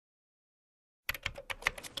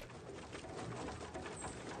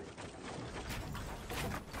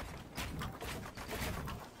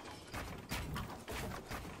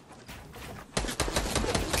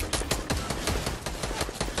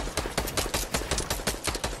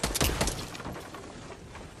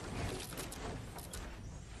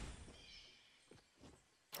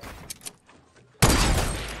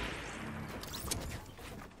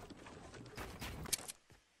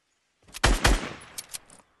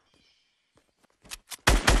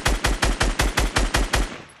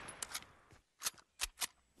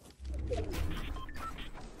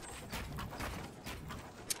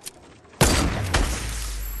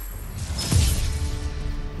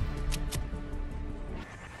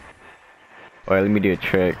Wait, let me do a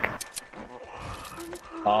trick.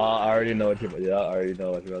 I already know what you're. Yeah, I already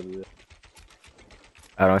know what you're about to do.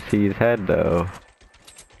 I don't see his head though.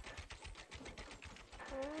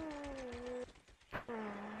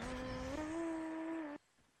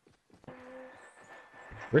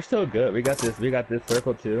 We're still good. We got this. We got this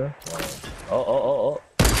circle too. Oh.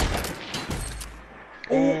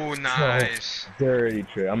 Ooh, nice. Oh, dirty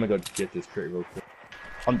trick. I'm gonna go get this trick real quick.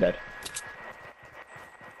 I'm dead.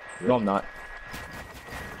 No, I'm not.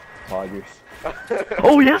 Poggers.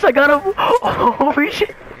 Oh yes, I got him! Oh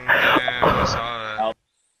shit! Damn, I saw that.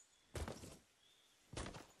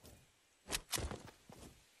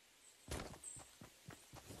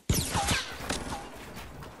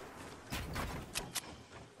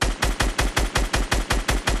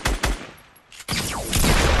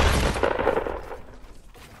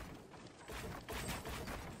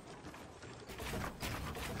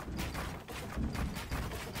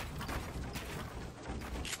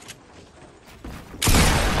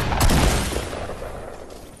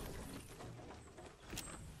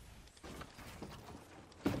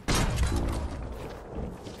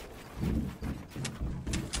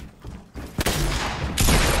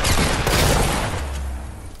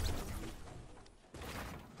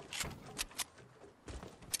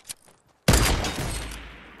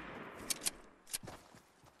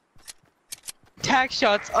 Tack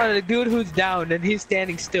shots on a dude who's down and he's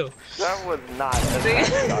standing still. That was not a tack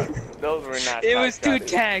shot. Those were not. It was two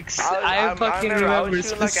tacks. I fucking remember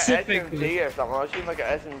specifically. I was shooting like an SMG or something. I was shooting like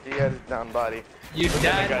an SMG at his down body. You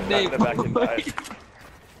died, Nate.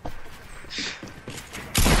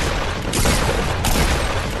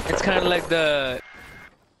 It's kind of like the.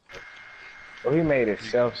 Oh, he made it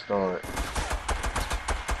self-start.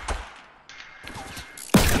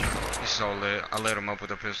 He's so lit. I lit him up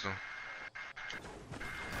with a pistol.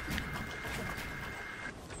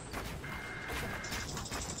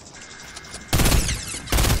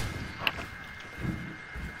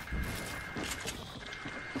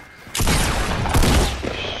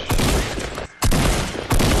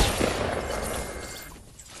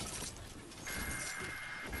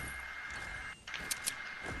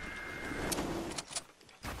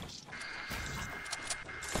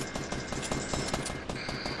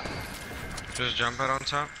 Just jump out on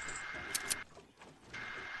top.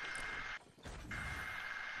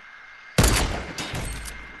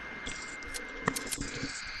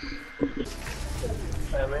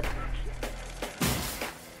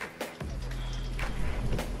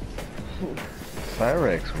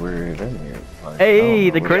 Cyrex weird, isn't it? Like, Hey,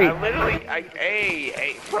 the crate! I literally,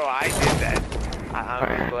 hey, bro, I did that.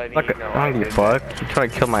 I'm just letting you know I I don't give did a fuck. that. You trying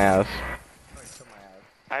to kill my ass.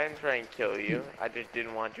 I didn't try and kill you. I just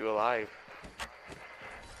didn't want you alive.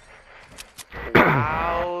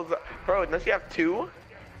 Wow. Bro, don't you have two?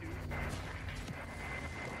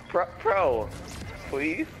 Pro,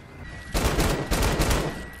 please?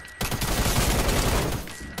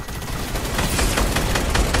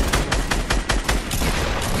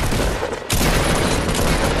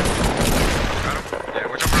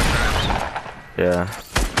 Yeah.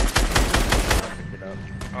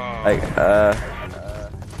 Oh. Like,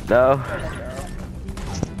 no.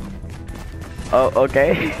 Oh,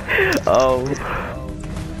 okay. Oh.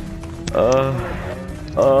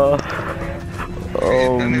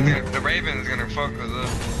 The Raven's gonna fuck us up.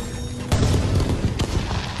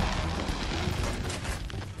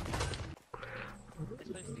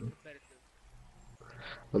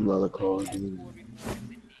 Another Call of Duty.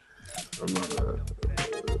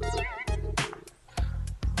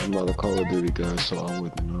 I'm not a Call of Duty guy, so I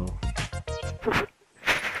wouldn't know.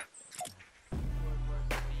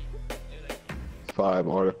 5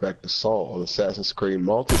 Artifact Assault on Assassin's Creed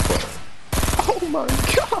multiplayer. Oh my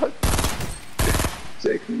god!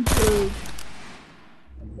 Take me back.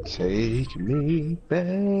 Take me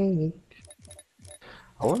back.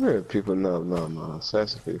 I wonder if people know. No.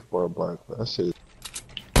 Assassin's Creed 4 Black. That shit.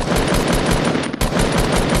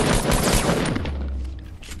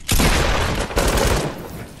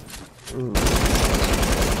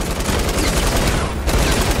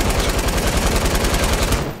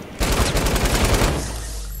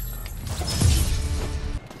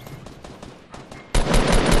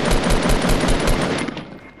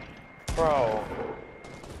 Bro.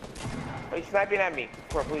 Oh, he's sniping at me.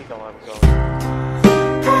 Bro, please don't let him go.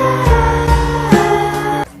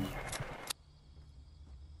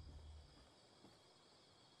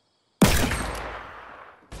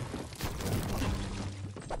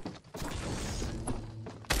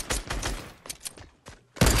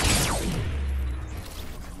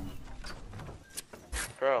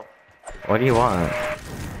 Bro. What do you want?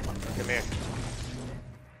 Come here.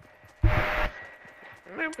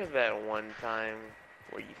 Remember that one time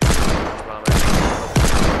where you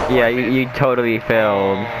Yeah, you totally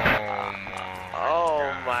failed.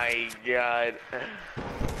 Oh my god.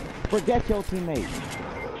 Forget your teammate.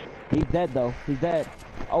 He's dead though. He's dead.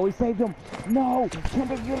 Oh, he saved him. No!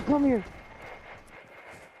 Chamber, you gotta come here.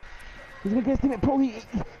 He's gonna get his teammate. Bro, he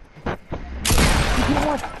can't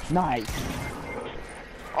watch. Nice.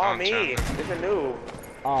 Oh, me. It's a noob.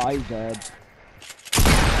 Oh, he's dead.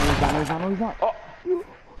 No, he's not. No, he's not. Oh!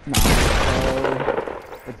 Nice.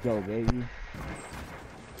 Let's go, baby.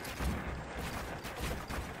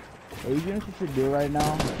 Hey, you know what you should do right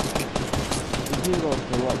now? You should go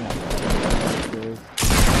fill up my water.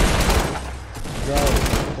 Go,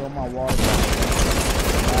 fill my water bottle.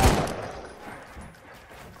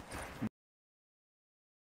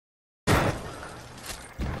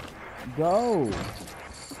 Go!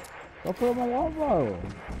 Go fill my water bottle.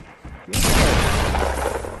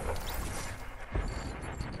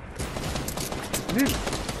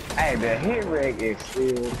 Hey, the hit rate is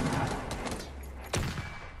still.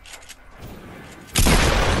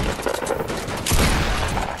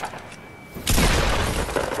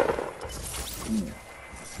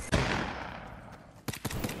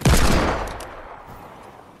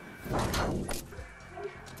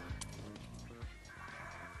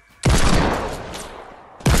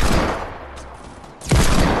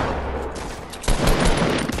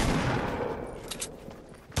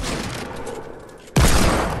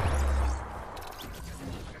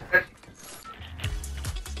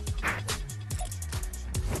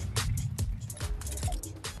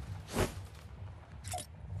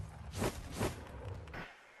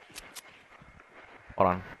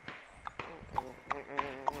 Hold on.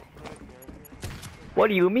 What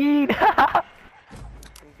do you mean?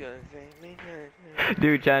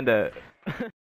 Dude, Chanda.